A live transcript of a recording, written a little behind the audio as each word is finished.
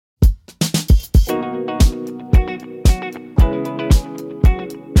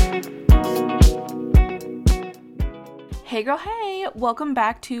Hey girl, hey! Welcome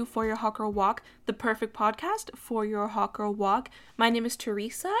back to For Your Hot Girl Walk, the perfect podcast for your hot girl walk. My name is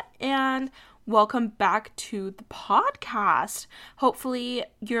Teresa, and welcome back to the podcast. Hopefully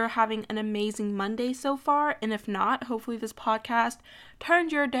you're having an amazing Monday so far, and if not, hopefully this podcast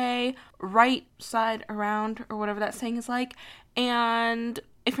turned your day right side around, or whatever that saying is like. And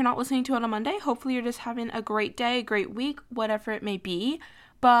if you're not listening to it on Monday, hopefully you're just having a great day, great week, whatever it may be.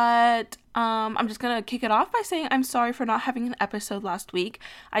 But I'm just going to kick it off by saying I'm sorry for not having an episode last week.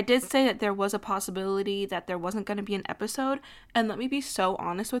 I did say that there was a possibility that there wasn't going to be an episode, and let me be so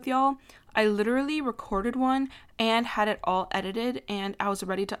honest with y'all. I literally recorded one and had it all edited, and I was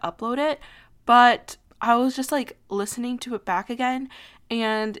ready to upload it, but I was just like listening to it back again,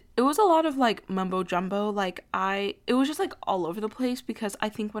 and it was a lot of like mumbo jumbo. It was just like all over the place, because I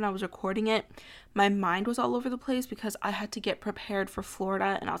think when I was recording it, my mind was all over the place because I had to get prepared for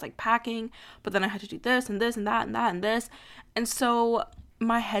Florida, and I was like packing, but then I had to do this and this and that and that and this. And so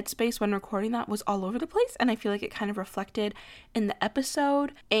my headspace when recording that was all over the place, and I feel like it kind of reflected in the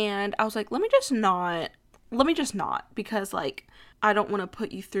episode. And I was like, let me just not, because like I don't want to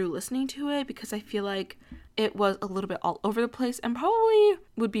put you through listening to it, because I feel like it was a little bit all over the place and probably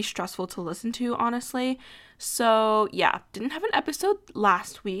would be stressful to listen to, honestly. So yeah, didn't have an episode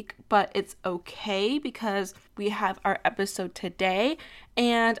last week, but it's okay because we have our episode today,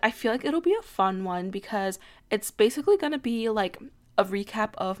 and I feel like it'll be a fun one because it's basically going to be like a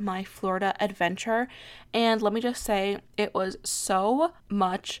recap of my Florida adventure. And let me just say, it was so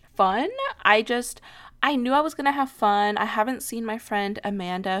much fun. I knew I was going to have fun. I haven't seen my friend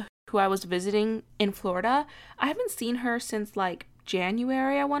Amanda, who I was visiting in Florida. I haven't seen her since like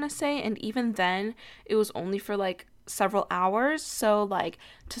January, I want to say, and even then it was only for like several hours. So like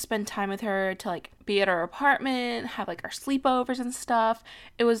to spend time with her, to like be at our apartment, have like our sleepovers and stuff,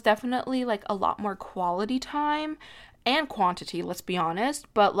 it was definitely like a lot more quality time and quantity, let's be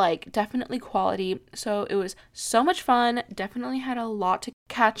honest, but like definitely quality. So it was so much fun. Definitely had a lot to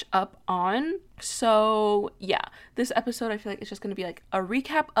catch up on. So yeah, this episode I feel like it's just going to be like a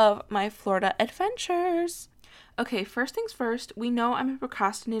recap of my Florida adventures. Okay, first things first, we know I'm a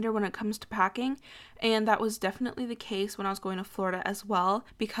procrastinator when it comes to packing, and that was definitely the case when I was going to Florida as well,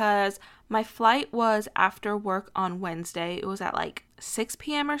 because my flight was after work on Wednesday. It was at like 6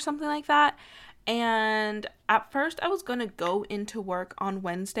 p.m. or something like that. And at first I was going to go into work on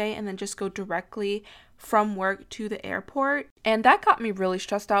Wednesday and then just go directly from work to the airport. And that got me really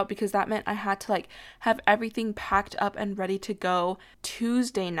stressed out because that meant I had to like have everything packed up and ready to go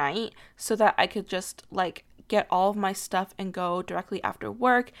Tuesday night so that I could just like get all of my stuff and go directly after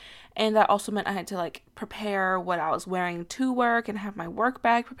work. And that also meant I had to like prepare what I was wearing to work and have my work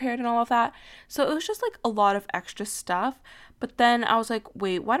bag prepared and all of that. So it was just like a lot of extra stuff. But then I was like,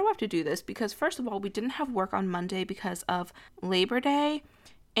 wait, why do I have to do this? Because first of all, we didn't have work on Monday because of Labor Day,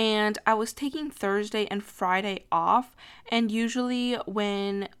 and I was taking Thursday and Friday off. And usually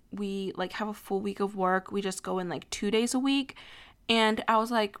when we like have a full week of work, we just go in like 2 days a week. And I was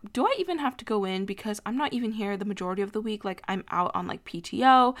like, do I even have to go in? Because I'm not even here the majority of the week. Like I'm out on like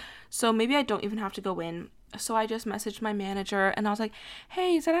PTO. So maybe I don't even have to go in. So I just messaged my manager and I was like,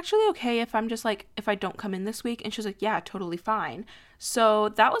 hey, is that actually okay if I'm just like, if I don't come in this week? And she was like, yeah, totally fine. So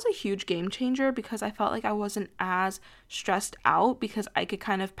that was a huge game changer because I felt like I wasn't as stressed out because I could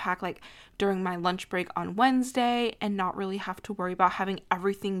kind of pack like during my lunch break on Wednesday and not really have to worry about having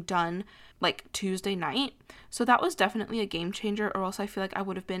everything done like Tuesday night. So that was definitely a game changer, or else I feel like I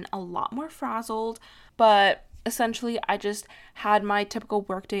would have been a lot more frazzled. But essentially, I just had my typical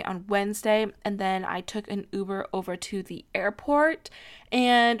workday on Wednesday, and then I took an Uber over to the airport,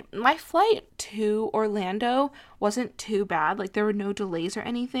 and my flight to Orlando wasn't too bad. Like, there were no delays or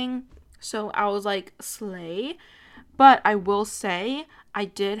anything, so I was like, slay. But I will say, I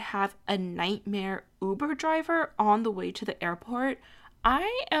did have a nightmare Uber driver on the way to the airport.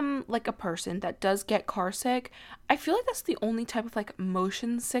 I am like a person that does get car sick. I feel like that's the only type of like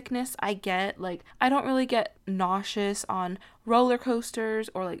motion sickness I get. Like I don't really get nauseous on roller coasters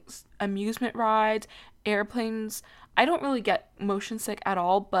or like amusement rides, airplanes. I don't really get motion sick at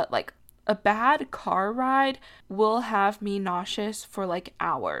all, but like a bad car ride will have me nauseous for like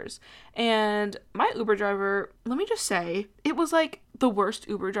hours. And my Uber driver, let me just say, it was like the worst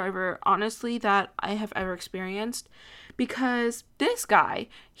Uber driver, honestly, that I have ever experienced. Because this guy,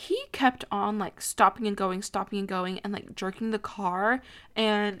 he kept on like stopping and going and like jerking the car.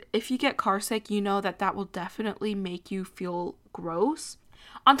 And if you get car sick, you know that that will definitely make you feel gross.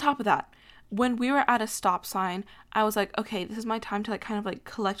 On top of that, when we were at a stop sign, I was like, okay, this is my time to like kind of like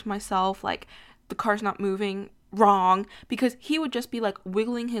collect myself. Like the car's not moving. wrong, because he would just be like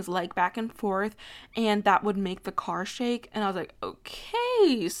wiggling his leg back and forth and that would make the car shake. And I was like,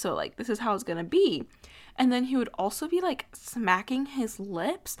 okay, so like this is how it's gonna be. And then he would also be like smacking his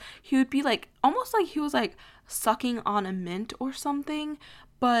lips. He would be like almost like he was like sucking on a mint or something,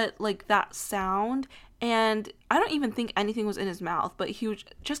 but like that sound. And I don't even think anything was in his mouth, but he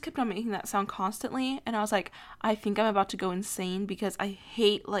just kept on making that sound constantly. And I was like, I think I'm about to go insane, because I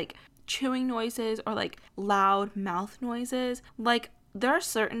hate like chewing noises or like loud mouth noises. Like there are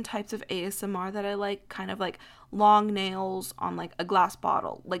certain types of ASMR that I like, kind of like long nails on like a glass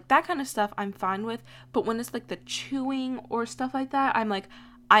bottle, like that kind of stuff I'm fine with. But when it's like the chewing or stuff like that, I'm like,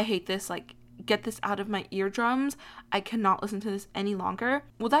 I hate this, like get this out of my eardrums. I cannot listen to this any longer.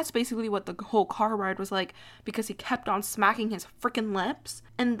 Well, that's basically what the whole car ride was like, because he kept on smacking his freaking lips.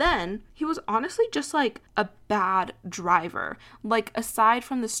 And then he was honestly just like a bad driver. Like aside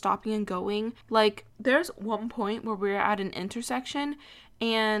from the stopping and going, like there's one point where we were at an intersection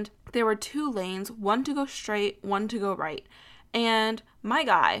and there were 2 lanes, one to go straight, one to go right. And my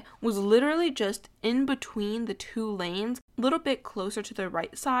guy was literally just in between the 2 lanes, a little bit closer to the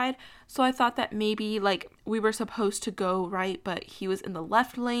right side. So I thought that maybe like we were supposed to go right, but he was in the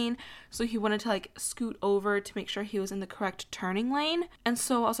left lane. So he wanted to like scoot over to make sure he was in the correct turning lane. And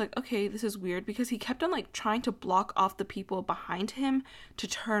so I was like, okay, this is weird, because he kept on like trying to block off the people behind him to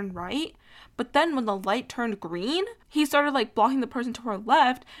turn right. But then when the light turned green, he started like blocking the person to our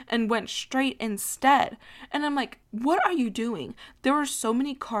left and went straight instead. And I'm like, what are you doing? There were so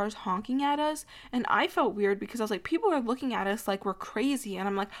many cars honking at us, and I felt weird because I was like, people are looking at us like we're crazy. And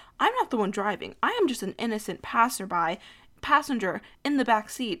I'm like, I'm not the one driving. I am just an innocent passenger in the back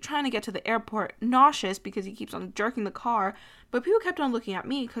seat trying to get to the airport, nauseous because he keeps on jerking the car. But people kept on looking at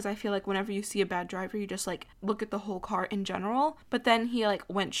me, because I feel like whenever you see a bad driver, you just like look at the whole car in general. But then he like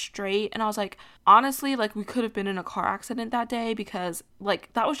went straight, and I was like, honestly, like we could have been in a car accident that day, because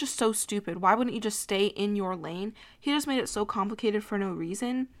like that was just so stupid. Why wouldn't you just stay in your lane? He just made it so complicated for no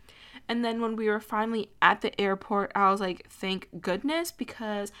reason. And then when we were finally at the airport, I was like, thank goodness,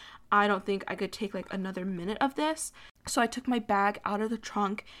 because I don't think I could take like another minute of this. So I took my bag out of the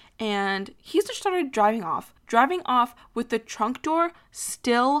trunk, and he just started driving off with the trunk door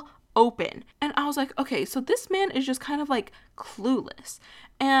still open. And I was like, okay, so this man is just kind of like clueless.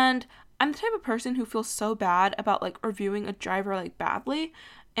 And I'm the type of person who feels so bad about like reviewing a driver like badly.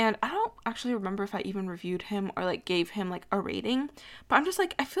 And I don't actually remember if I even reviewed him or like gave him like a rating, but I'm just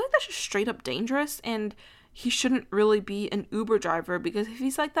like, I feel like that's just straight up dangerous, and he shouldn't really be an Uber driver, because if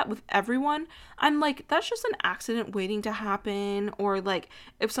he's like that with everyone, I'm like, that's just an accident waiting to happen. Or like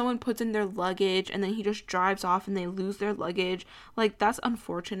if someone puts in their luggage and then he just drives off and they lose their luggage, like that's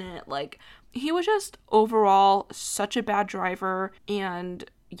unfortunate. Like he was just overall such a bad driver, and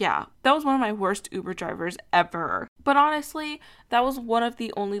yeah, that was one of my worst Uber drivers ever. But honestly, that was one of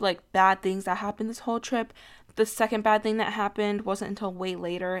the only like bad things that happened this whole trip. The second bad thing that happened wasn't until way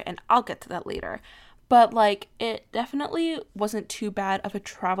later, and I'll get to that later. But like it definitely wasn't too bad of a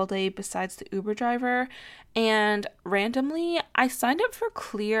travel day besides the Uber driver. And randomly, I signed up for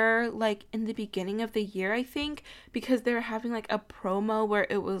Clear like in the beginning of the year, I think, because they were having like a promo where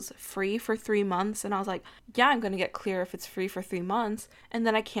it was free for 3 months. And I was like, yeah, I'm going to get Clear if it's free for 3 months. And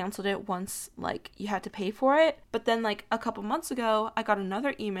then I canceled it once like you had to pay for it. But then like a couple months ago, I got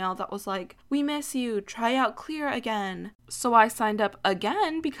another email that was like, we miss you, try out Clear again. So I signed up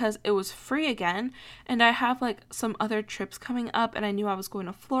again because it was free again. And I have like some other trips coming up, and I knew I was going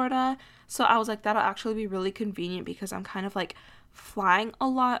to Florida. So I was like, that'll actually be really convenient, because I'm kind of like flying a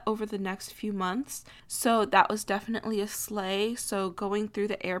lot over the next few months. So that was definitely a slay. So going through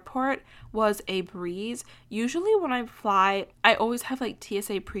the airport was a breeze. Usually when I fly, I always have like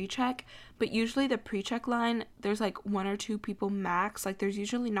TSA pre-check, but usually the pre-check line, there's like 1 or 2 people max. Like there's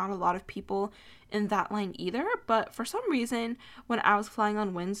usually not a lot of people in that line either. But for some reason, when I was flying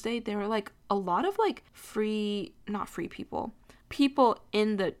on Wednesday, there were like a lot of like not free people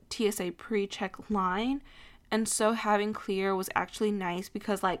in the TSA pre-check line. And so having Clear was actually nice,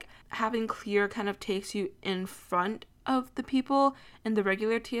 because like having Clear kind of takes you in front of the people in the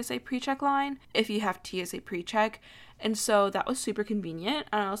regular TSA pre-check line if you have TSA pre-check. And so that was super convenient.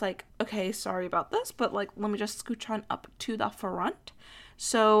 And I was like, okay, sorry about this, but like let me just scooch on up to the front.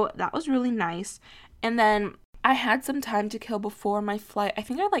 So that was really nice. And then I had some time to kill before my flight. I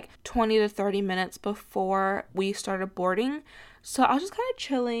think I had like 20 to 30 minutes before we started boarding. So I was just kind of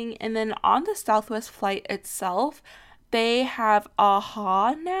chilling. And then on the Southwest flight itself, they have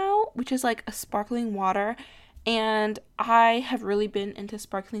AHA now, which is like a sparkling water. And I have really been into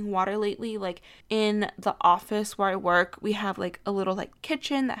sparkling water lately. Like in the office where I work, we have like a little like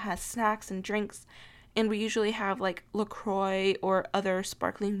kitchen that has snacks and drinks. and we usually have like LaCroix or other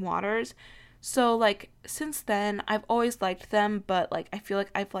sparkling waters. So, like, since then, I've always liked them, but, like, I feel like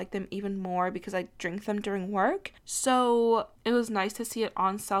I've liked them even more because I drink them during work. So, it was nice to see it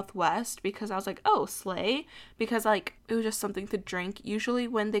on Southwest because I was like, oh, slay. Because, like, it was just something to drink. Usually,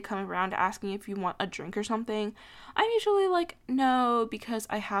 when they come around asking if you want a drink or something, I'm usually like, no, because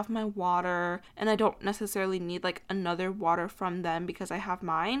I have my water and I don't necessarily need, like, another water from them because I have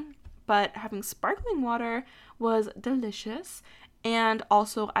mine. But having sparkling water was delicious. And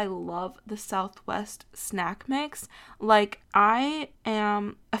also, I love the Southwest snack mix. Like, I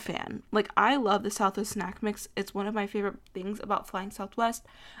am a fan. Like, I love the Southwest snack mix. It's one of my favorite things about flying Southwest,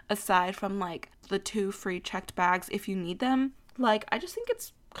 aside from, like, the 2 free checked bags if you need them. Like, I just think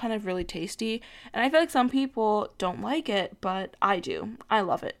it's kind of really tasty. And I feel like some people don't like it, but I do. I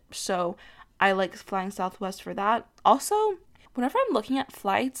love it. So, I like flying Southwest for that. Also, whenever I'm looking at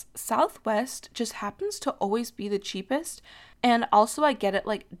flights, Southwest just happens to always be the cheapest. And also I get it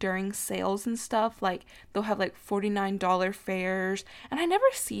like during sales and stuff, like they'll have like $49 fares, and I never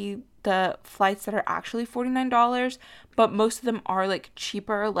see the flights that are actually $49, but most of them are like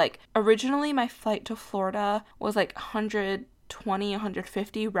cheaper. Like originally my flight to Florida was like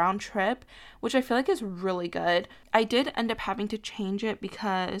 150 round trip, which I feel like is really good. I did end up having to change it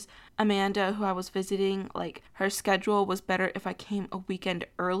because Amanda, who I was visiting, like her schedule was better if I came a weekend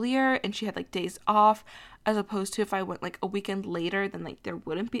earlier and she had like days off, as opposed to if I went like a weekend later, then like there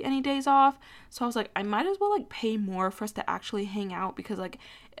wouldn't be any days off. So I was like, I might as well like pay more for us to actually hang out, because like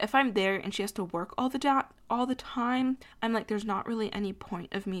if I'm there and she has to work all the time, I'm like, there's not really any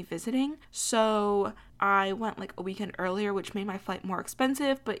point of me visiting. So I went like a weekend earlier, which made my flight more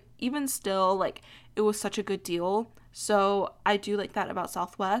expensive, but even still, like, it was such a good deal. So I do like that about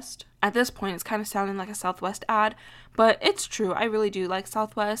Southwest. At this point, it's kind of sounding like a Southwest ad, but it's true. I really do like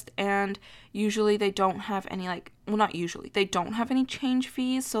Southwest, and usually they don't have any, like, well, not usually, they don't have any change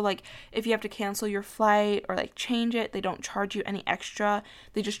fees. So, like, if you have to cancel your flight or, like, change it, they don't charge you any extra.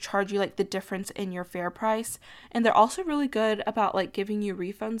 They just charge you, like, the difference in your fare price. And they're also really good about, like, giving you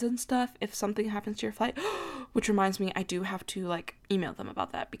refunds and stuff if something happens to your flight. Which reminds me, I do have to, like, email them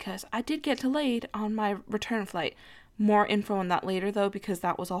about that because I did get delayed on my return flight. More info on that later, though, because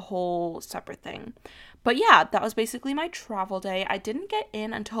that was a whole separate thing. But yeah, that was basically my travel day. I didn't get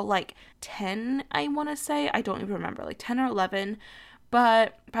in until like 10, I want to say. I don't even remember, like 10 or 11.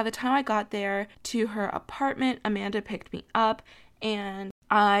 But by the time I got there to her apartment, Amanda picked me up and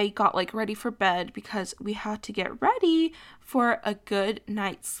I got like ready for bed because we had to get ready for a good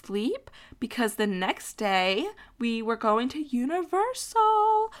night's sleep because the next day we were going to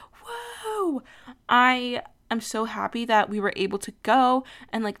Universal. Whoa! I'm so happy that we were able to go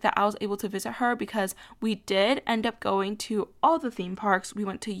and like that I was able to visit her, because we did end up going to all the theme parks. We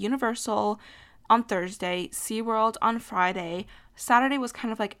went to Universal on Thursday, SeaWorld on Friday. Saturday was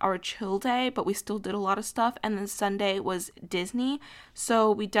kind of like our chill day, but we still did a lot of stuff. And then Sunday was Disney. So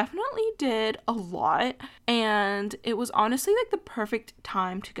we definitely did a lot. And it was honestly like the perfect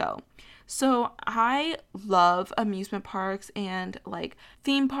time to go. So I love amusement parks and like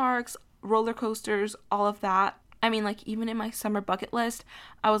theme parks, roller coasters, all of that. I mean, like, even in my summer bucket list,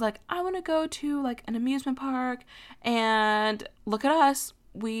 I was like, I want to go to like an amusement park, and look at us.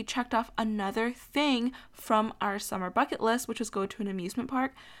 We checked off another thing from our summer bucket list, which was go to an amusement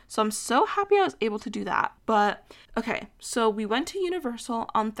park. So I'm so happy I was able to do that. But okay, so we went to Universal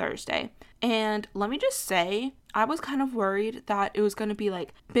on Thursday, and let me just say, I was kind of worried that it was going to be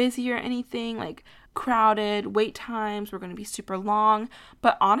like busy or anything, like crowded, wait times were going to be super long,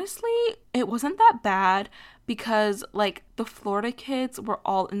 but honestly, it wasn't that bad because like the Florida kids were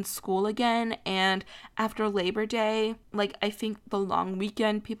all in school again, and after Labor Day, like I think the long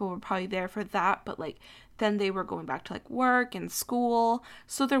weekend, people were probably there for that, but like then they were going back to like work and school,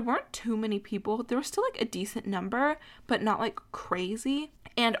 so there weren't too many people. There was still like a decent number, but not like crazy.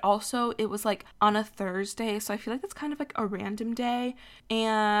 And also it was like on a Thursday, so I feel like it's kind of like a random day.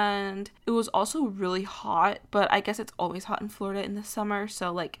 And it was also really hot, but I guess it's always hot in Florida in the summer,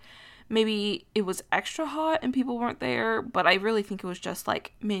 so like maybe it was extra hot and people weren't there, but I really think it was just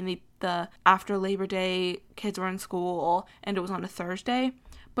like mainly the after Labor Day, kids were in school and it was on a Thursday.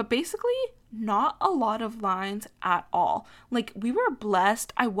 But basically, not a lot of lines at all. Like, we were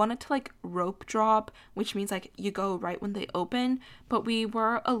blessed. I wanted to, like, rope drop, which means, like, you go right when they open. But we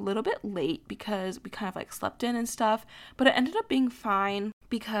were a little bit late because we kind of, like, slept in and stuff. But it ended up being fine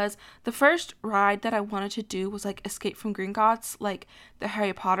because the first ride that I wanted to do was, like, Escape from Gringotts, like, the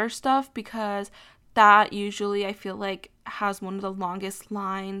Harry Potter stuff, because that usually I feel like has one of the longest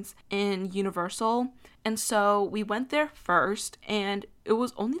lines in Universal. And so we went there first, and it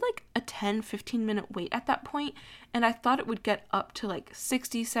was only like a 10-15 minute wait at that point, and I thought it would get up to like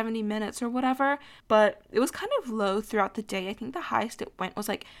 60-70 minutes or whatever, but it was kind of low throughout the day. I think the highest it went was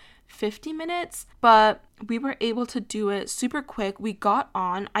like 50 minutes, but we were able to do it super quick. We got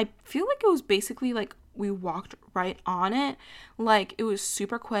on. I feel like it was basically like we walked right on it. Like, it was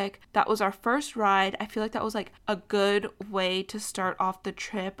super quick. That was our first ride. I feel like that was like a good way to start off the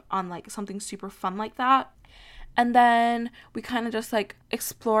trip on like something super fun like that. And then we kind of just like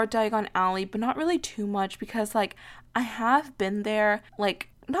explored Diagon Alley, but not really too much because like I have been there like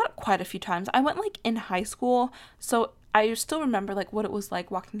not quite a few times. I went like in high school, so I still remember like what it was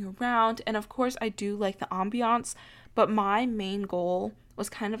like walking around. And of course I do like the ambiance, but my main goal was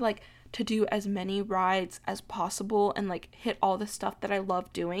kind of like to do as many rides as possible and like hit all the stuff that I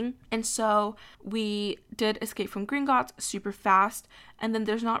love doing. And so we did Escape from Gringotts super fast, and then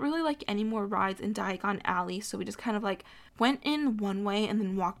there's not really like any more rides in Diagon Alley, so we just kind of like went in one way and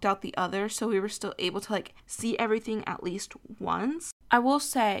then walked out the other, so we were still able to like see everything at least once. I will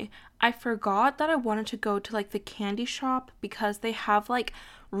say I forgot that I wanted to go to like the candy shop because they have like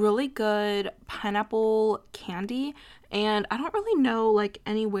really good pineapple candy, and I don't really know like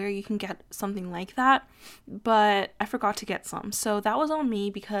anywhere you can get something like that, but I forgot to get some. So that was on me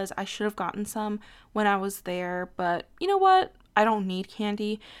because I should have gotten some when I was there, but you know what? I don't need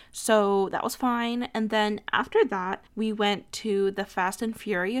candy, so that was fine. And then after that, we went to the Fast and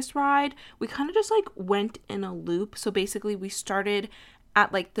Furious ride. We kind of just like went in a loop. So basically we started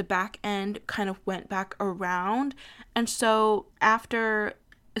at like the back end, kind of went back around. And so after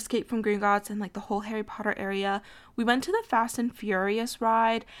Escape from Gringotts and like the whole Harry Potter area, we went to the Fast and Furious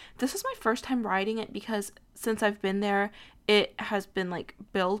ride. This is my first time riding it because since I've been there, it has been like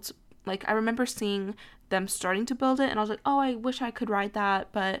built. Like, I remember seeing them starting to build it, and I was like, oh, I wish I could ride that,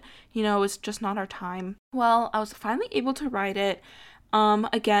 but you know, it's just not our time. Well, I was finally able to ride it.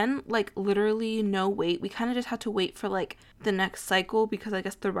 Again, like literally no wait. We kind of just had to wait for like the next cycle because I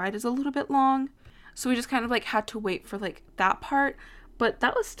guess the ride is a little bit long. So we just kind of like had to wait for like that part. But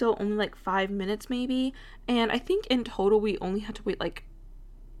that was still only like 5 minutes maybe. And I think in total we only had to wait like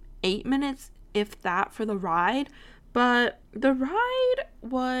 8 minutes, if that, for the ride. But the ride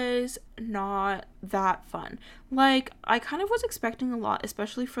was not that fun. Like, I kind of was expecting a lot,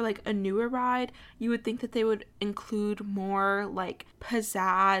 especially for like a newer ride. You would think that they would include more like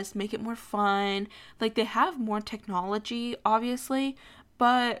pizzazz, make it more fun. Like, they have more technology, obviously,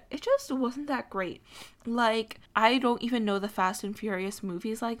 but it just wasn't that great. Like, I don't even know the Fast and Furious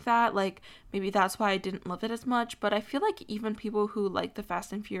movies like that. Like, maybe that's why I didn't love it as much, but I feel like even people who like the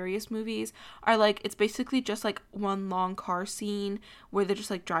Fast and Furious movies are like, it's basically just like one long car scene where they're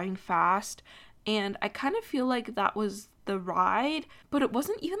just like driving fast. And I kind of feel like that was the ride, but it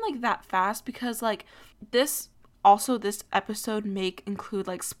wasn't even like that fast because like this episode may include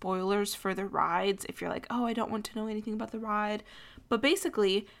like spoilers for the rides if you're like, oh, I don't want to know anything about the ride. But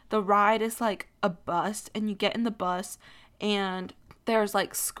basically, the ride is like a bus, and you get in the bus, and there's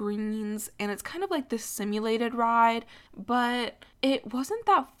like screens, and it's kind of like this simulated ride, but it wasn't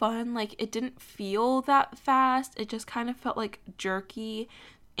that fun. Like, it didn't feel that fast. It just kind of felt like jerky.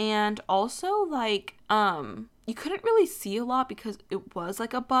 And also, like, you couldn't really see a lot because it was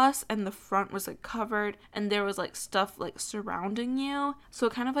like a bus and the front was like covered and there was like stuff like surrounding you, so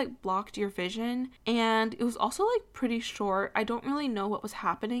it kind of like blocked your vision. And it was also like pretty short. I don't really know what was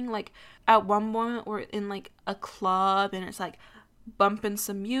happening. Like, at one moment we're in like a club and it's like bumping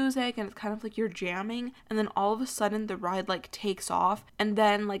some music and it's kind of like you're jamming, and then all of a sudden the ride like takes off, and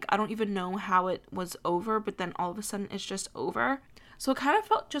then like I don't even know how it was over, but then all of a sudden it's just over. So it kind of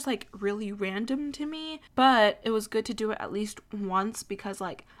felt just like really random to me, but it was good to do it at least once because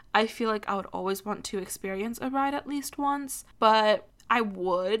like I feel like I would always want to experience a ride at least once, but I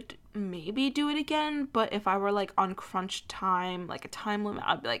would maybe do it again. But if I were like on crunch time, like a time limit,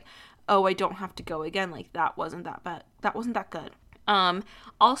 I'd be like, oh, I don't have to go again. Like, that wasn't that bad. That wasn't that good.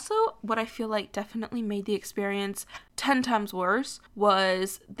 Also, what I feel like definitely made the experience 10 times worse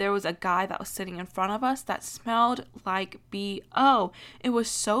was there was a guy that was sitting in front of us that smelled like BO. It was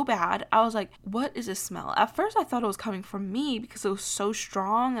so bad. I was like, what is this smell? At first, I thought it was coming from me because it was so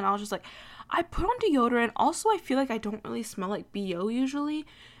strong, and I was just like, I put on deodorant. Also, I feel like I don't really smell like BO usually.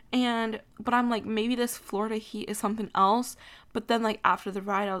 But I'm like, maybe this Florida heat is something else. But then like after the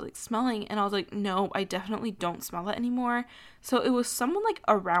ride, I was like smelling, and I was like, no, I definitely don't smell it anymore. So it was someone like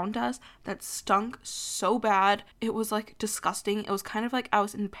around us that stunk so bad. It was like disgusting. It was kind of like I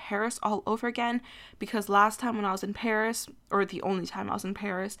was in Paris all over again, because last time when I was in Paris, or the only time I was in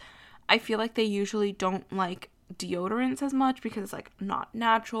Paris, I feel like they usually don't like deodorants as much because it's like not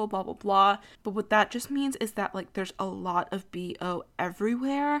natural, blah blah blah. But what that just means is that like there's a lot of BO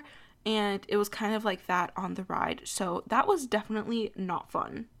everywhere, and it was kind of like that on the ride. So that was definitely not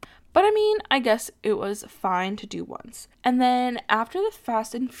fun. But I mean, I guess it was fine to do once. And then after the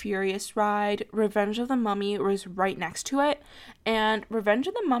Fast and Furious ride, Revenge of the Mummy was right next to it. And Revenge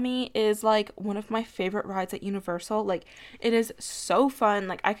of the Mummy is like one of my favorite rides at Universal. Like, it is so fun.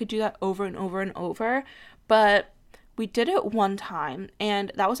 Like, I could do that over and over and over. But we did it one time and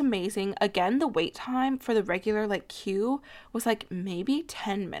that was amazing. Again, the wait time for the regular like queue was like maybe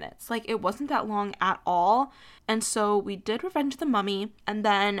 10 minutes. Like, it wasn't that long at all. And so we did Revenge of the Mummy, and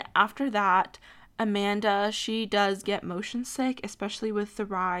then after that, Amanda, she does get motion sick, especially with the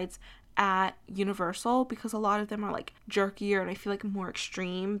rides at Universal, because a lot of them are like jerkier and I feel like more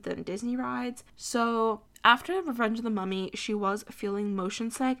extreme than Disney rides. So after Revenge of the Mummy, she was feeling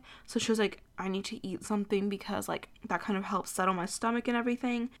motion sick, so she was like, I need to eat something because like that kind of helps settle my stomach and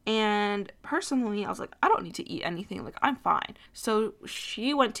everything. And personally, I was like, I don't need to eat anything, like I'm fine. So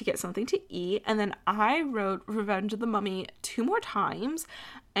she went to get something to eat, and then I rode Revenge of the Mummy 2 more times.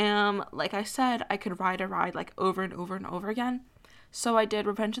 Like I said, I could ride a ride like over and over and over again. So I did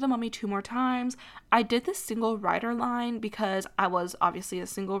Revenge of the Mummy 2 more times. I did the single rider line because I was obviously a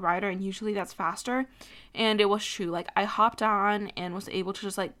single rider and usually that's faster. And it was true. Like, I hopped on and was able to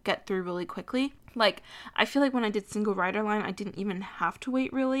just like get through really quickly. Like, I feel like when I did single rider line, I didn't even have to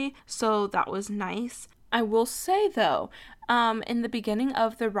wait really. So that was nice. I will say though, in the beginning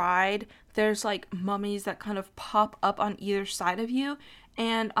of the ride, there's like mummies that kind of pop up on either side of you.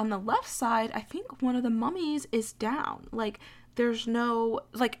 And on the left side, I think one of the mummies is down. Like, there's no,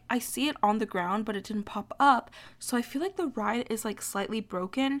 like, I see it on the ground, but it didn't pop up. So I feel like the ride is like slightly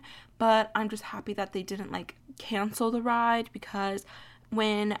broken, but I'm just happy that they didn't like cancel the ride, because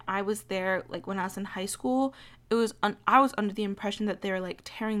when I was there, like when I was in high school, I was under the impression that they were like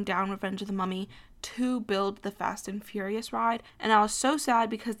tearing down Revenge of the Mummy to build the Fast and Furious ride, and I was so sad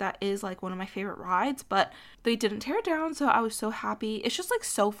because that is like one of my favorite rides, but they didn't tear it down, so I was so happy. It's just like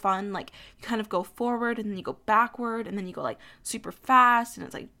so fun. Like, you kind of go forward and then you go backward and then you go like super fast, and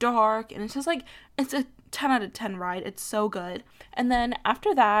it's like dark, and it's just like, it's a 10 out of 10 ride. It's so good. And then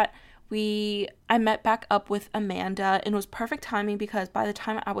after that, I met back up with Amanda, and it was perfect timing because by the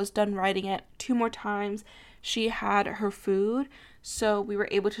time I was done riding it 2 more times, she had her food. So we were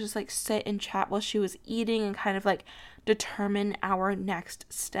able to just like sit and chat while she was eating and kind of like determine our next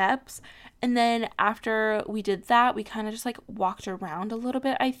steps. And then after we did that, we kind of just like walked around a little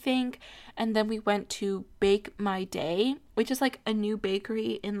bit, I think. And then we went to Bake My Day, which is like a new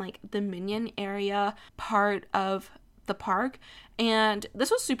bakery in like the Minion area part of the park. And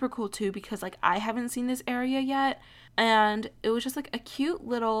this was super cool too because like I haven't seen this area yet, and it was just like a cute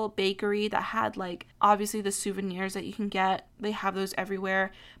little bakery that had like obviously the souvenirs that you can get. They have those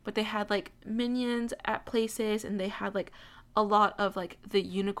everywhere, but they had like Minions at places, and they had like a lot of like the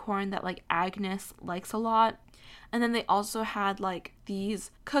unicorn that like Agnes likes a lot. And then they also had like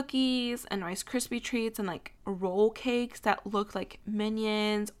these cookies and Rice Krispie treats and like roll cakes that looked like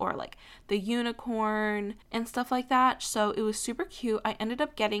Minions or like the unicorn and stuff like that. So it was super cute. I ended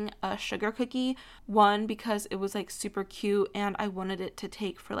up getting a sugar cookie, one because it was like super cute and I wanted it to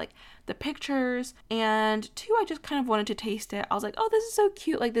take for like the pictures, and two, I just kind of wanted to taste it. I was like, oh, this is so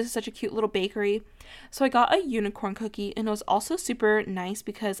cute. Like, this is such a cute little bakery. So I got a unicorn cookie, and it was also super nice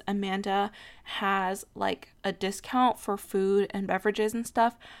because Amanda has like a discount for food and beverages and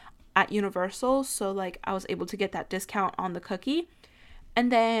stuff at Universal. So like I was able to get that discount on the cookie. And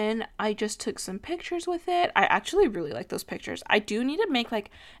then I just took some pictures with it. I actually really like those pictures. I do need to make like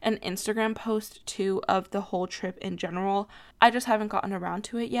an Instagram post too of the whole trip in general. I just haven't gotten around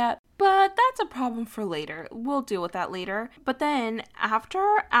to it yet. But that's a problem for later. We'll deal with that later. But then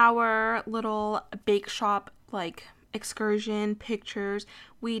after our little bake shop like excursion pictures,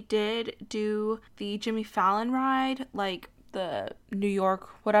 we did do the Jimmy Fallon ride, like the New York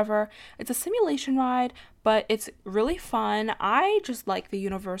whatever. It's a simulation ride, but it's really fun. I just like the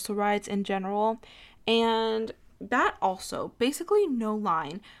Universal rides in general, and that also basically no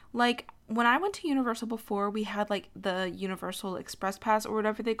line. Like, when I went to Universal before, we had like the Universal Express Pass or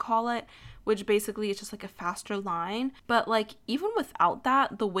whatever they call it, which basically is just like a faster line. But like even without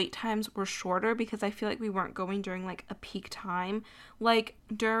that, the wait times were shorter because I feel like we weren't going during like a peak time. Like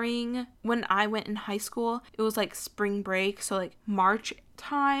during when I went in high school, it was like spring break, so like March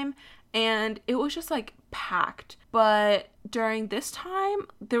time, and it was just like packed. But during this time,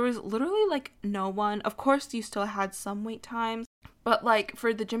 there was literally like no one. Of course, you still had some wait times, But like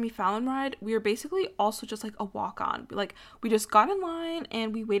for the Jimmy Fallon ride, we were basically also just like a walk on. Like we just got in line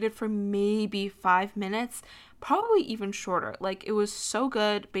and we waited for maybe 5 minutes, probably even shorter. Like it was so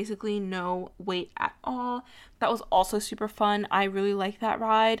good, basically no wait at all. That was also super fun. I really like that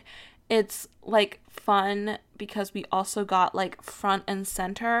ride. It's like fun because we also got like front and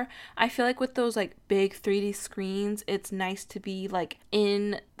center. I feel like with those like big 3D screens, it's nice to be like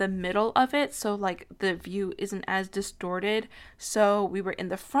in the middle of it, so like the view isn't as distorted. So we were in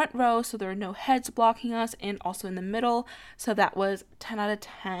the front row, so there were no heads blocking us, and also in the middle, so that was 10 out of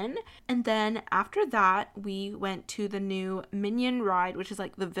 10. And then after that, we went to the new Minion ride, which is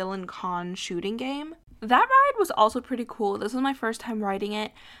like the Villain Con shooting game. That ride was also pretty cool. This was my first time riding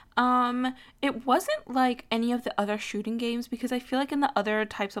it. It wasn't like any of the other shooting games, because I feel like in the other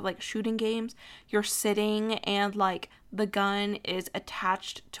types of like shooting games, you're sitting and like the gun is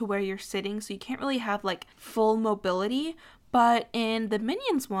attached to where you're sitting, so you can't really have like full mobility. But in the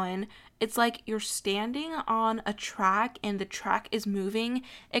Minions one, it's like you're standing on a track and the track is moving.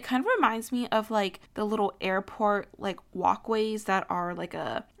 It kind of reminds me of like the little airport like walkways that are like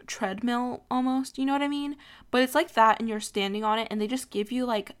a treadmill almost, you know what I mean? But it's like that, and you're standing on it, and they just give you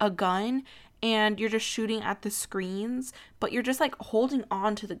like a gun and you're just shooting at the screens, but you're just like holding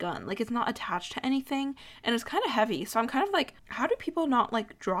on to the gun. Like it's not attached to anything, and it's kind of heavy. So I'm kind of like, how do people not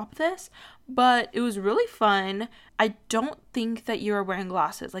like drop this? But it was really fun. I don't think that you were wearing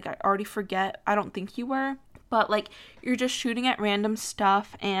glasses. Like I already forget. I don't think you were. But like you're just shooting at random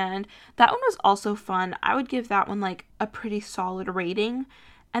stuff, and that one was also fun. I would give that one like a pretty solid rating.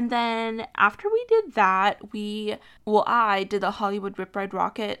 And then after we did that, I did the Hollywood Rip Ride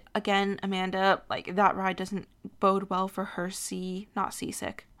Rocket. Again, Amanda, like that ride doesn't bode well for her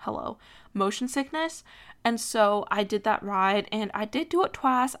motion sickness. And so I did that ride, and I did do it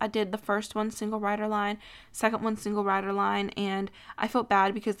twice. I did the first one single rider line, second one single rider line, and I felt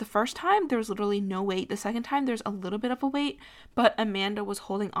bad because the first time there was literally no wait. The second time there's a little bit of a wait, but Amanda was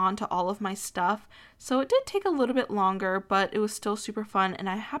holding on to all of my stuff. So it did take a little bit longer, but it was still super fun, and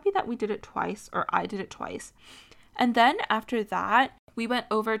I'm happy that we did it twice, or I did it twice. And then after that, we went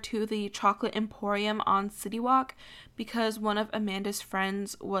over to the Chocolate Emporium on City Walk because one of Amanda's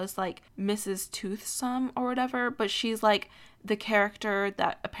friends was like Mrs. Toothsome or whatever, but she's like the character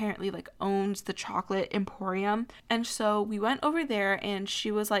that apparently like owns the Chocolate Emporium. And so we went over there, and she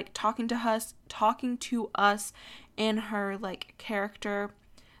was like talking to us in her like character.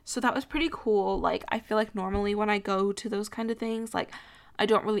 So that was pretty cool. Like I feel like normally when I go to those kind of things, like I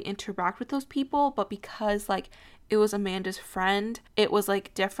don't really interact with those people, but because like it was Amanda's friend, it was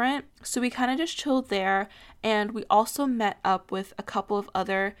like different. So we kind of just chilled there, and we also met up with a couple of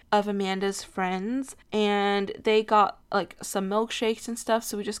other of Amanda's friends, and they got like some milkshakes and stuff.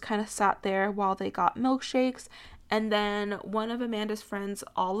 So we just kind of sat there while they got milkshakes. And then one of Amanda's friends,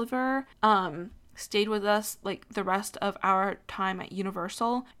 Oliver, stayed with us like the rest of our time at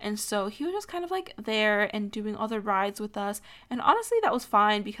Universal, and so he was just kind of like there and doing all the rides with us. And honestly, that was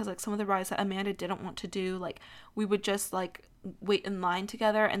fine, because like some of the rides that Amanda didn't want to do, like we would just like wait in line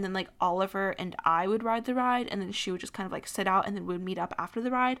together, and then like Oliver and I would ride the ride, and then she would just kind of like sit out, and then we'd meet up after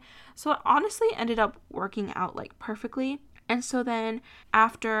the ride. So it honestly ended up working out like perfectly. And so then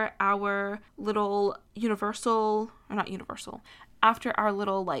after our little after our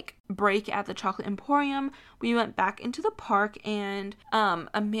little like break at the Chocolate Emporium, we went back into the park, and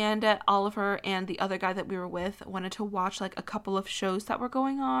Amanda, Oliver, and the other guy that we were with wanted to watch like a couple of shows that were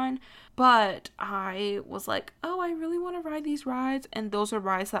going on. But I was like, oh, I really want to ride these rides, and those are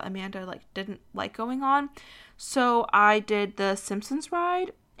rides that Amanda like didn't like going on. So I did the Simpsons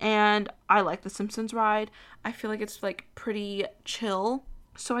ride, and I like the Simpsons ride. I feel like it's like pretty chill.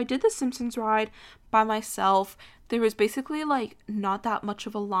 So I did the Simpsons ride by myself. There was basically like not that much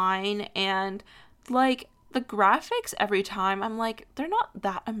of a line, and like the graphics every time, I'm like, they're not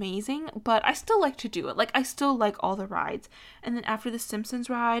that amazing, but I still like to do it. Like I still like all the rides. And then after the Simpsons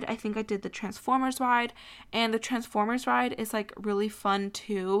ride, I think I did the Transformers ride, and the Transformers ride is like really fun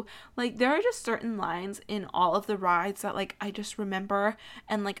too. Like there are just certain lines in all of the rides that like I just remember,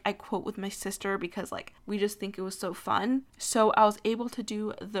 and like I quote with my sister because like we just think it was so fun. So I was able to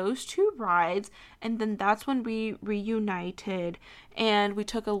do those two rides, and then that's when we reunited, and we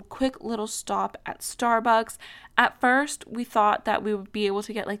took a quick little stop at Starbucks. At first, we thought that we would be able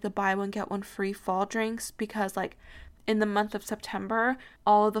to get like the buy one get one free fall drinks, because like in the month of September,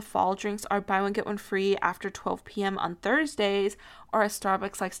 all of the fall drinks are buy one get one free after 12 p.m. on Thursdays, or as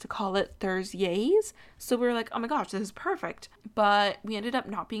Starbucks likes to call it, Thursdays. So we were like, oh my gosh, this is perfect. But we ended up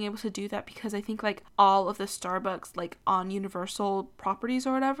not being able to do that because I think like all of the Starbucks like on Universal properties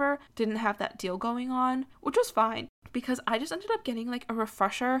or whatever didn't have that deal going on, which was fine. Because I just ended up getting like a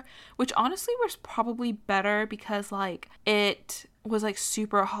refresher, which honestly was probably better because like it was like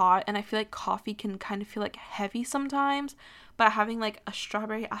super hot, and I feel like coffee can kind of feel like heavy sometimes, but having like a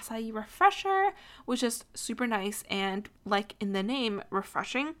strawberry acai refresher was just super nice and, like in the name,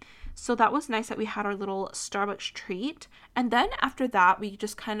 refreshing. So that was nice that we had our little Starbucks treat. And then after that, we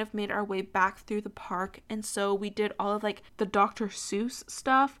just kind of made our way back through the park. And so we did all of like the Dr. Seuss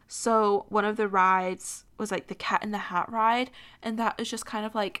stuff. So one of the rides was like the Cat in the Hat ride. And that is just kind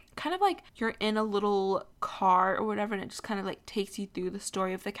of like you're in a little car or whatever. And it just kind of like takes you through the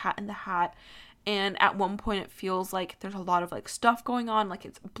story of the Cat in the Hat. And at one point it feels like there's a lot of like stuff going on, like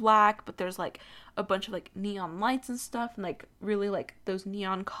it's black, but there's like a bunch of like neon lights and stuff, and like really like those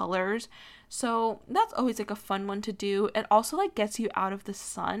neon colors. So that's always like a fun one to do. It also like gets you out of the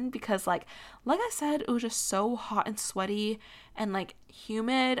sun because like I said, it was just so hot and sweaty and like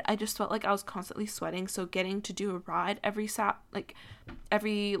humid. I just felt like I was constantly sweating, so getting to do a ride every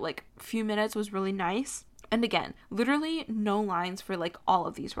few minutes was really nice. And again, literally no lines for like all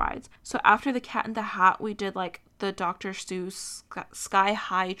of these rides. So after the Cat in the Hat, we did like the Dr. Seuss Sky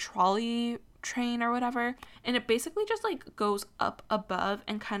High Trolley train or whatever, and it basically just like goes up above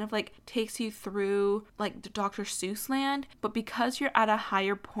and kind of like takes you through like the Dr. Seuss land, but because you're at a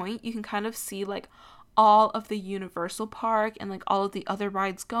higher point, you can kind of see like all of the Universal Park and like all of the other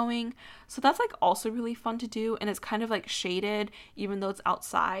rides going. So that's like also really fun to do, and it's kind of like shaded even though it's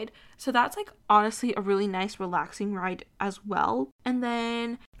outside. So that's like honestly a really nice relaxing ride as well. And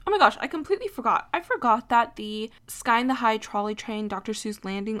then oh my gosh, I completely forgot. I forgot that the Sky in the High trolley train, Dr. Seuss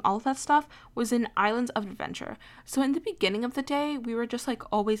Landing, all of that stuff was in Islands of Adventure. So in the beginning of the day, we were just like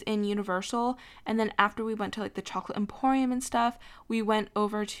always in Universal. And then after we went to like the Chocolate Emporium and stuff, we went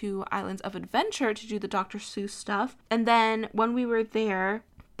over to Islands of Adventure to do the Dr. Seuss stuff. And then when we were there,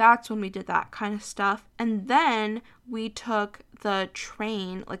 that's when we did that kind of stuff. And then we took the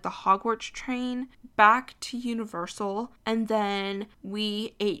train, like the Hogwarts train, back to Universal, and then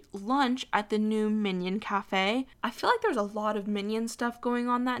we ate lunch at the new Minion Cafe. I feel like there's a lot of Minion stuff going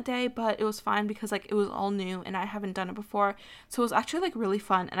on that day, but it was fine because like it was all new and I haven't done it before. So it was actually like really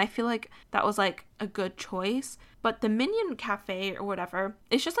fun, and I feel like that was like a good choice. But the Minion Cafe or whatever,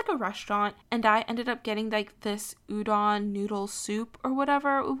 it's just like a restaurant, and I ended up getting like this udon noodle soup or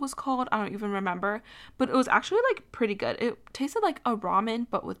whatever it was called. I don't even remember, but it was actually like pretty good. It tasted like a ramen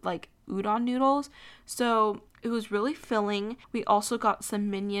but with like udon noodles, so it was really filling. We also got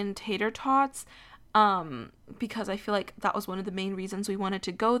some Minion tater tots because I feel like that was one of the main reasons we wanted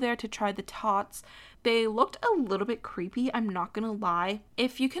to go there, to try the tots. They looked a little bit creepy, I'm not gonna lie.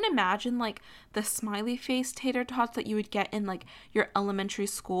 If you can imagine like the smiley face tater tots that you would get in like your elementary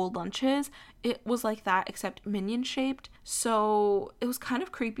school lunches, it was like that except minion shaped. So it was kind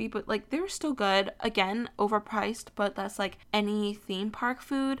of creepy, but like they were still good. Again, overpriced, but that's like any theme park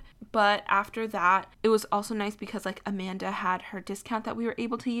food. But after that, it was also nice because like Amanda had her discount that we were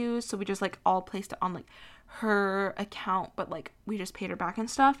able to use, so we just like all placed it on like her account, but like we just paid her back and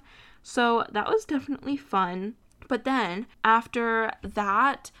stuff. So that was definitely fun. But then after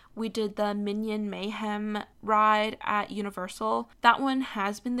that, we did the Minion Mayhem ride at Universal. That one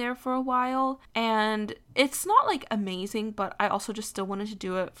has been there for a while, and it's not like amazing, but I also just still wanted to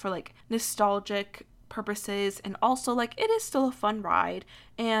do it for like nostalgic purposes, and also like it is still a fun ride.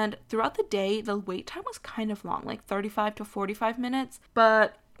 And throughout the day, the wait time was kind of long, like 35 to 45 minutes,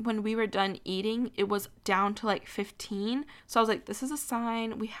 but when we were done eating, it was down to like 15. So I was like, this is a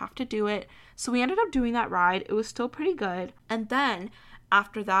sign, we have to do it. So we ended up doing that ride. It was still pretty good. And then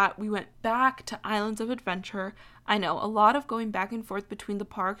after that, we went back to Islands of Adventure. I know, a lot of going back and forth between the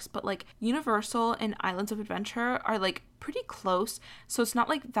parks, but like Universal and Islands of Adventure are like pretty close, so it's not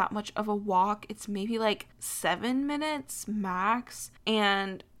like that much of a walk. It's maybe like 7 minutes max,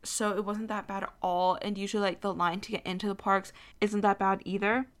 and so it wasn't that bad at all. And usually like the line to get into the parks isn't that bad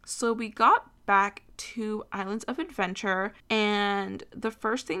either. So we got back to Islands of Adventure, and the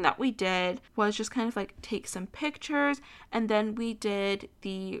first thing that we did was just kind of like take some pictures, and then we did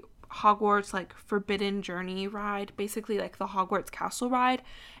the Hogwarts like Forbidden Journey ride, basically like the Hogwarts Castle ride.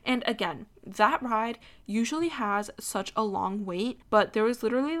 And again, that ride usually has such a long wait, but there was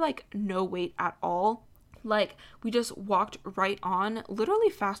literally like no wait at all. Like we just walked right on, literally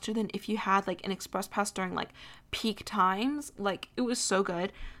faster than if you had like an express pass during like peak times. Like it was so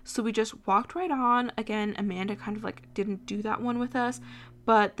good. So we just walked right on. Again, Amanda kind of like didn't do that one with us,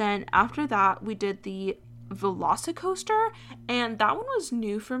 But then after that, we did the Velocicoaster, and that one was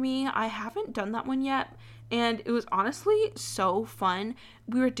new for me. I haven't done that one yet, and it was honestly so fun.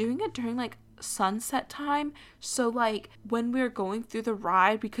 We were doing it during like sunset time, so like when we were going through the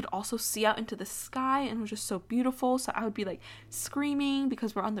ride we could also see out into the sky, and it was just so beautiful. So I would be like screaming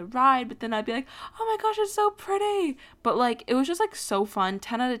because we're on the ride, but then I'd be like, oh my gosh, it's so pretty. But like it was just like so fun.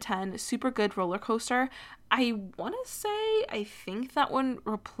 10 out of 10, super good roller coaster. I want to say I think that one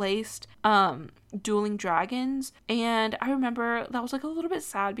replaced Dueling Dragons, and I remember that was like a little bit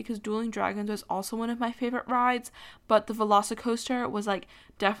sad because Dueling Dragons was also one of my favorite rides, but the Velocicoaster was like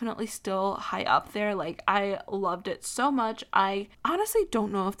definitely still high up there. Like I loved it so much. I honestly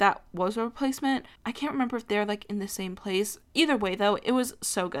don't know if that was a replacement. I can't remember if they're like in the same place. Either way though, it was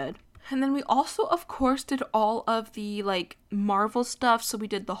so good. And then we also, of course, did all of the, like, Marvel stuff. So we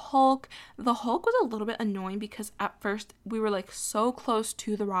did the Hulk. The Hulk was a little bit annoying because at first we were, like, so close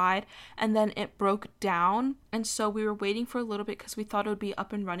to the ride. And then it broke down. And so we were waiting for a little bit because we thought it would be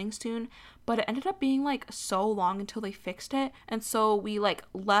up and running soon. But it ended up being, like, so long until they fixed it. And so we, like,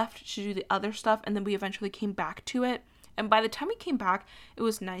 left to do the other stuff. And then we eventually came back to it. And by the time we came back, it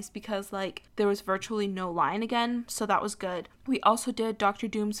was nice because, like, there was virtually no line again, so that was good. We also did Doctor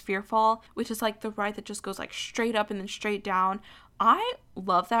Doom's Fearfall, which is, like, the ride that just goes, like, straight up and then straight down. I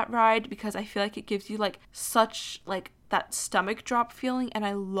love that ride because I feel like it gives you, like, such, like, that stomach drop feeling, and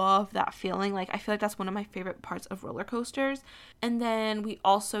I love that feeling. Like, I feel like that's one of my favorite parts of roller coasters. And then we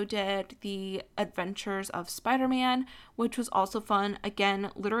also did the Adventures of Spider-Man, which was also fun.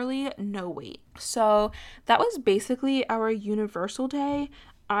 Again, literally no wait. So that was basically our Universal day.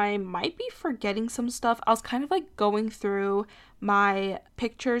 I might be forgetting some stuff. I was kind of like going through my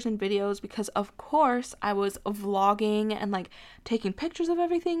pictures and videos because of course I was vlogging and like taking pictures of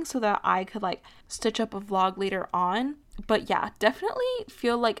everything so that I could like stitch up a vlog later on. But yeah, definitely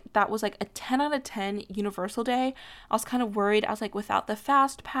feel like that was like a 10 out of 10 Universal day. I was kind of worried. I was like, without the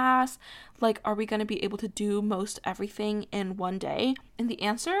fast pass, like, are we going to be able to do most everything in one day? And the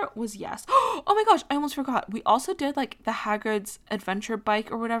answer was yes. Oh my gosh, I almost forgot. We also did like the Hagrid's Adventure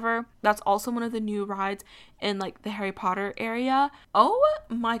Bike or whatever. That's also one of the new rides in like the Harry Potter area. Oh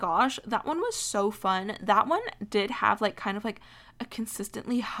my gosh, that one was so fun. That one did have like kind of like a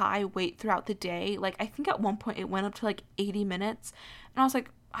consistently high wait throughout the day. Like I think at one point it went up to like 80 minutes, and I was like,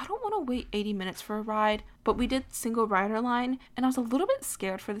 I don't want to wait 80 minutes for a ride. But we did single rider line, and I was a little bit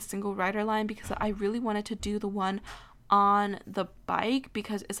scared for the single rider line because I really wanted to do the one on the bike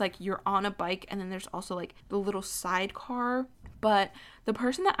because it's like you're on a bike and then there's also like the little sidecar. But the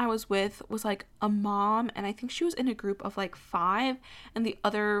person that I was with was like a mom, and I think she was in a group of like 5, and the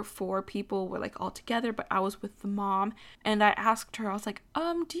other 4 people were like all together, but I was with the mom. And I asked her, I was like,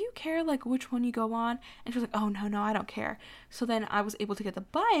 do you care like which one you go on? And she was like, oh no, I don't care. So then I was able to get the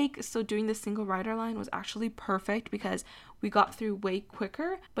bike. So doing the single rider line was actually perfect because we got through way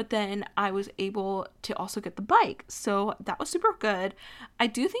quicker, but then I was able to also get the bike. So that was super good. I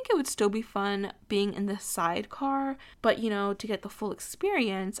do think it would still be fun being in the sidecar, but you know, to get the full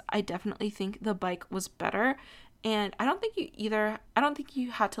experience, I definitely think the bike was better. And I don't think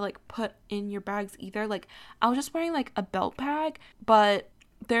you had to like put in your bags either. Like I was just wearing like a belt bag, but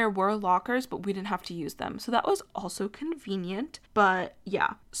there were lockers, but we didn't have to use them. So that was also convenient. But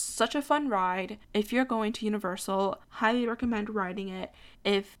yeah, such a fun ride. If you're going to Universal, highly recommend riding it.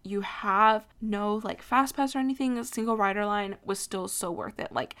 If you have no like fast pass or anything, a single rider line was still so worth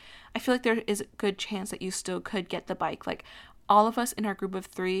it. Like I feel like there is a good chance that you still could get the bike. Like all of us in our group of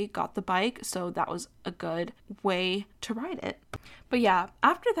 3 got the bike, so that was a good way to ride it. But yeah,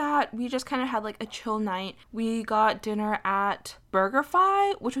 after that, we just kind of had like a chill night. We got dinner at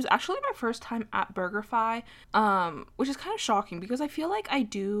BurgerFi, which was actually my first time at BurgerFi, which is kind of shocking because I feel like I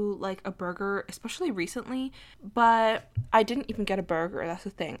do like a burger, especially recently, but I didn't even get a burger. That's the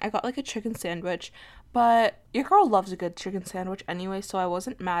thing. I got like a chicken sandwich, but your girl loves a good chicken sandwich anyway, so I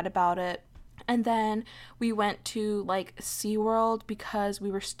wasn't mad about it. And then we went to like SeaWorld because we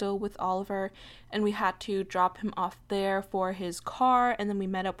were still with Oliver and we had to drop him off there for his car, and then we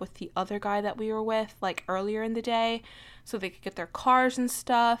met up with the other guy that we were with like earlier in the day so they could get their cars and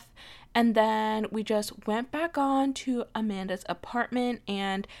stuff. And then we just went back on to Amanda's apartment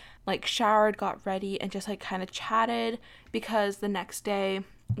and like showered, got ready, and just like kind of chatted because the next day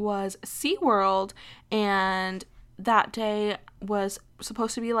was SeaWorld, and that day was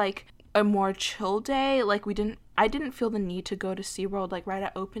supposed to be like a more chill day. Like I didn't feel the need to go to SeaWorld like right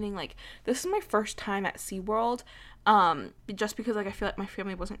at opening. Like this is my first time at SeaWorld, just because like I feel like my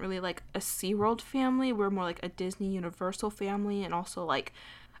family wasn't really like a SeaWorld family. We're more like a Disney Universal family, and also like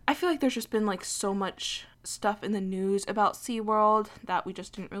I feel like there's just been like so much stuff in the news about SeaWorld that we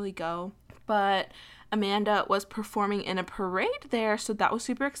just didn't really go. But Amanda was performing in a parade there, so that was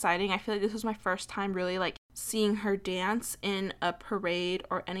super exciting. I feel like this was my first time really like seeing her dance in a parade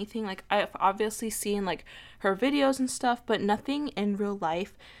or anything. Like, I've obviously seen like her videos and stuff, but nothing in real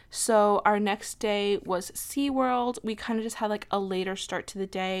life. So our next day was SeaWorld. We kind of just had like a later start to the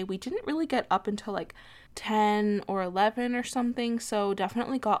day. We didn't really get up until like 10 or 11 or something, so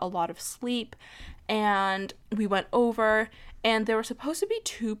definitely got a lot of sleep. And we went over, and there were supposed to be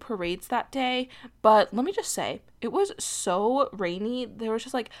 2 parades that day, but let me just say, it was so rainy. There was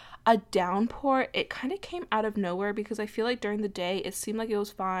just like a downpour. It kind of came out of nowhere because I feel like during the day it seemed like it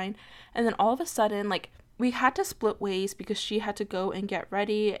was fine, and then all of a sudden, like, we had to split ways because she had to go and get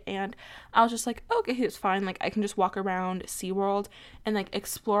ready, and I was just like, okay, it's fine, like, I can just walk around SeaWorld and like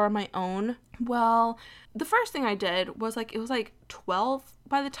explore on my own. Well, the first thing I did was like, it was like 12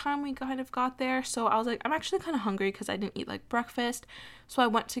 by the time we kind of got there, so I was like, I'm actually kind of hungry because I didn't eat like breakfast, so I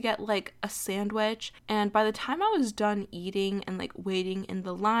went to get like a sandwich, and by the time I was done eating and like waiting in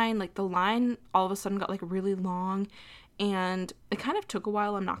the line, like the line all of a sudden got like really long, and it kind of took a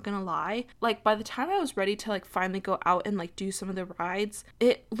while, I'm not gonna lie. Like, by the time I was ready to like finally go out and like do some of the rides,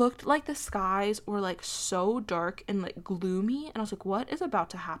 it looked like the skies were like so dark and like gloomy, and I was like, what is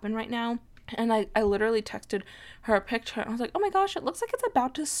about to happen right now? And I literally texted her a picture, and I was like, oh my gosh, it looks like it's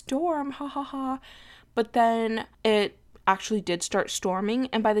about to storm, ha ha ha. But then it actually did start storming,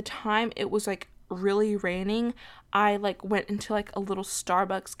 and by the time it was like really raining, I like went into like a little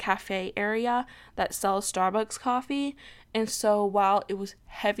Starbucks cafe area that sells Starbucks coffee, and so while it was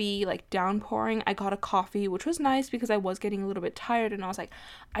heavy like downpouring, I got a coffee, which was nice because I was getting a little bit tired, and I was like,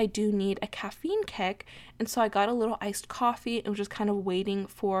 I do need a caffeine kick, and so I got a little iced coffee and was just kind of waiting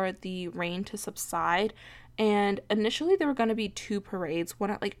for the rain to subside. And initially there were going to be 2 parades, one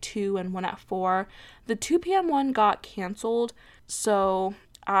at like 2 and one at 4. The 2 p.m. one got canceled, so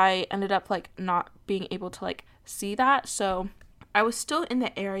I ended up like not being able to like see that. So I was still in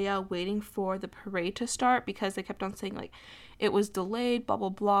the area waiting for the parade to start because they kept on saying like it was delayed, blah blah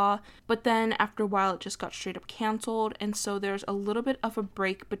blah. But then after a while it just got straight up canceled, and so there's a little bit of a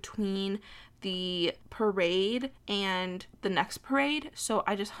break between the parade and the next parade. So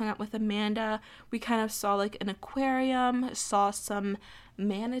I just hung out with Amanda. We kind of saw like an aquarium, saw some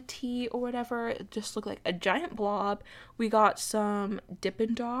manatee or whatever. It just looked like a giant blob. We got some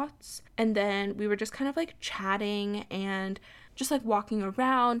Dippin' Dots, and then we were just kind of like chatting and just like walking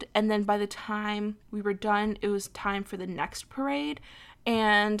around. And then by the time we were done, it was time for the next parade,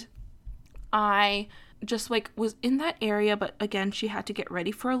 and I just like was in that area, but again, she had to get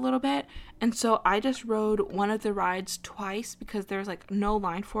ready for a little bit, and so I just rode one of the rides twice because there's like no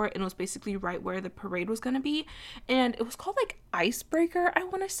line for it, and it was basically right where the parade was gonna be, and it was called like Icebreaker, I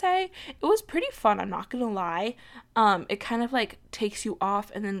want to say. It was pretty fun, I'm not gonna lie. It kind of like takes you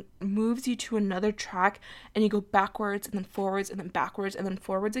off and then moves you to another track, and you go backwards and then forwards and then backwards and then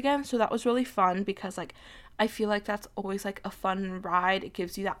forwards again, so that was really fun because like I feel like that's always like a fun ride. It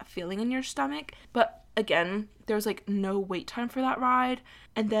gives you that feeling in your stomach. But again, there was like no wait time for that ride.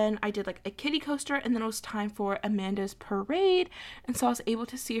 And then I did like a kiddie coaster, and then it was time for Amanda's parade. And so I was able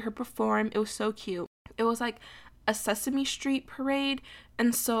to see her perform. It was so cute. It was like a Sesame Street parade.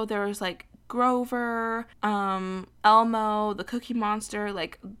 And so there was like Grover, Elmo, the Cookie Monster,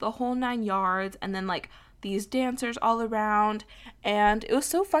 like the whole 9 yards. And then like these dancers all around, and it was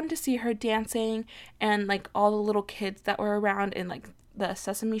so fun to see her dancing, and like all the little kids that were around in like the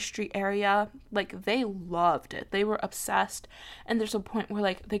Sesame Street area, like they loved it. They were obsessed, and there's a point where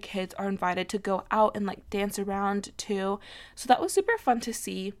like the kids are invited to go out and like dance around too, so that was super fun to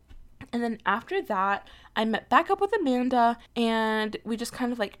see. And then after that, I met back up with Amanda, and we just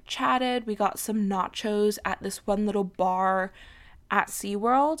kind of like chatted. We got some nachos at this one little bar at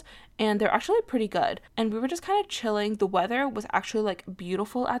SeaWorld, and they're actually pretty good. And we were just kind of chilling. The weather was actually like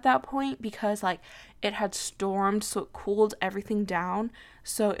beautiful at that point because like it had stormed, so it cooled everything down,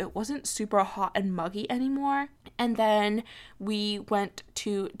 so it wasn't super hot and muggy anymore. And then we went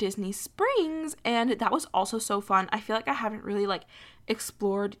to Disney Springs, and that was also so fun. I feel like I haven't really like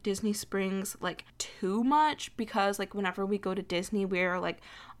explored Disney Springs like too much because like whenever we go to Disney, we're like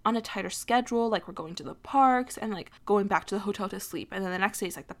on a tighter schedule. Like we're going to the parks and like going back to the hotel to sleep, and then the next day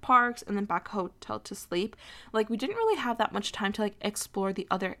is like the parks and then back hotel to sleep. Like we didn't really have that much time to like explore the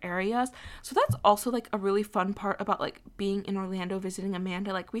other areas. So that's also like a really fun part about like being in Orlando visiting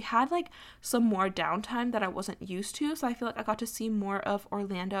Amanda. Like we had like some more downtime that I wasn't used to, so I feel like I got to see more of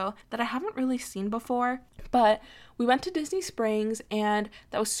Orlando that I haven't really seen before. But we went to Disney Springs and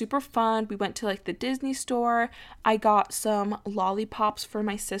that was super fun. We went to like the Disney store. I got some lollipops for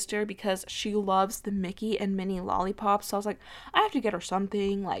my sister because she loves the Mickey and Minnie lollipops. So I was like, I have to get her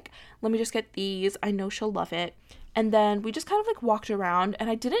something. Like, let me just get these. I know she'll love it. And then we just kind of like walked around, and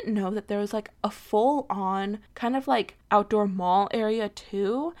I didn't know that there was like a full on kind of like outdoor mall area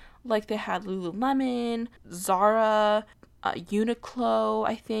too. Like they had Lululemon, Zara, Uniqlo,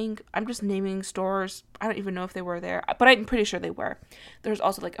 I think. I'm just naming stores. I don't even know if they were there, but I'm pretty sure they were. There's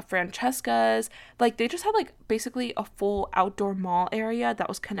also like a Francesca's. Like they just had like basically a full outdoor mall area that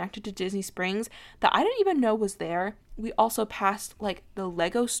was connected to Disney Springs that I didn't even know was there. We also passed like the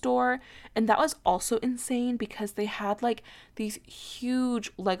Lego store, and that was also insane because they had like these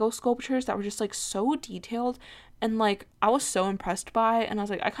huge Lego sculptures that were just like so detailed, and like I was so impressed by, and I was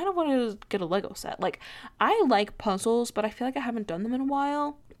like, I kind of wanted to get a Lego set. Like I like puzzles, but I feel like I haven't done them in a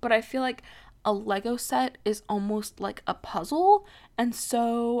while. But I feel like a Lego set is almost like a puzzle, and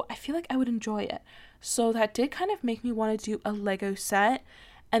so I feel like I would enjoy it. So that did kind of make me want to do a Lego set.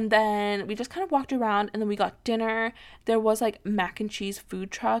 And then we just kind of walked around, and then we got dinner. There was like mac and cheese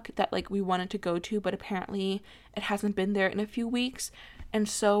food truck that like we wanted to go to, but apparently it hasn't been there in a few weeks. And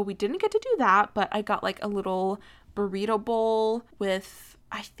so we didn't get to do that, but I got like a little burrito bowl with,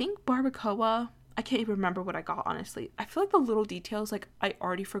 I think, barbacoa. I can't even remember what I got, honestly. I feel like the little details, like, I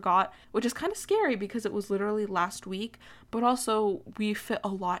already forgot, which is kind of scary because it was literally last week, but also we fit a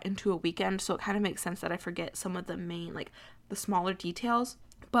lot into a weekend, so it kind of makes sense that I forget some of the main, like, the smaller details.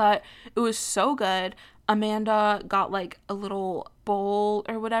 But it was so good. Amanda got like a little bowl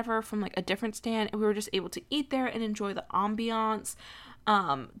or whatever from like a different stand, and we were just able to eat there and enjoy the ambiance.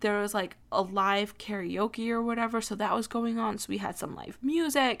 There was like a live karaoke or whatever, so that was going on, so we had some live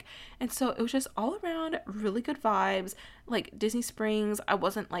music, and so it was just all around really good vibes. Like Disney Springs, I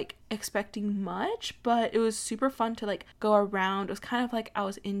wasn't like expecting much, but it was super fun to like go around. It was kind of like I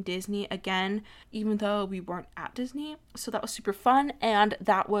was in Disney again, even though we weren't at Disney, so that was super fun. And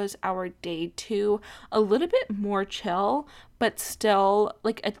that was our day 2, a little bit more chill, but still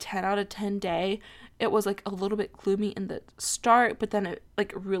like a 10 out of 10 day. It was like a little bit gloomy in the start, but then it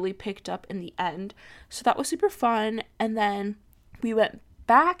like really picked up in the end. So that was super fun. And then we went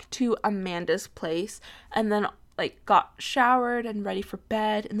back to Amanda's place and then like got showered and ready for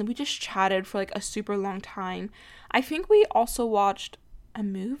bed. And then we just chatted for like a super long time. I think we also watched a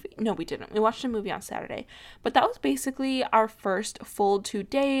movie. No, we didn't. We watched a movie on Saturday. But that was basically our first full 2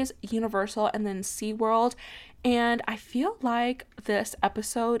 days, Universal and then SeaWorld. And I feel like this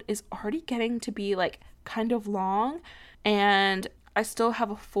episode is already getting to be like kind of long, and I still have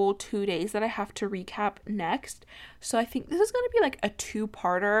a full 2 days that I have to recap next. So I think this is going to be like a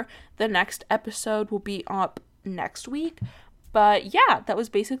 2-parter. The next episode will be up next week. But yeah, that was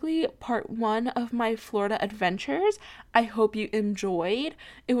basically part 1 of my Florida adventures. I hope you enjoyed.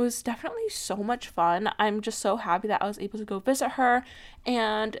 It was definitely so much fun. I'm just so happy that I was able to go visit her.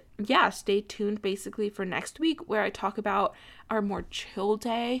 And yeah, stay tuned basically for next week where I talk about our more chill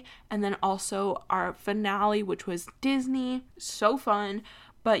day and then also our finale, which was Disney. So fun.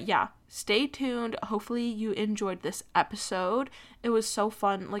 But yeah, stay tuned. Hopefully you enjoyed this episode. It was so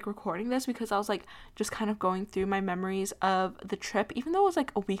fun like recording this because I was like just kind of going through my memories of the trip. Even though it was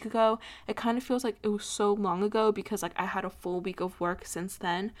like a week ago, it kind of feels like it was so long ago because like I had a full week of work since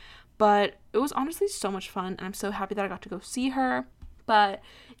then. But it was honestly so much fun, and I'm so happy that I got to go see her. But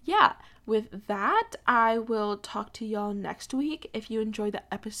yeah, with that, I will talk to y'all next week. If you enjoyed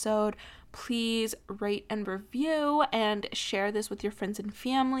the episode, please rate and review and share this with your friends and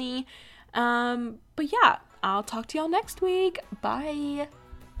family. But yeah, I'll talk to y'all next week. Bye.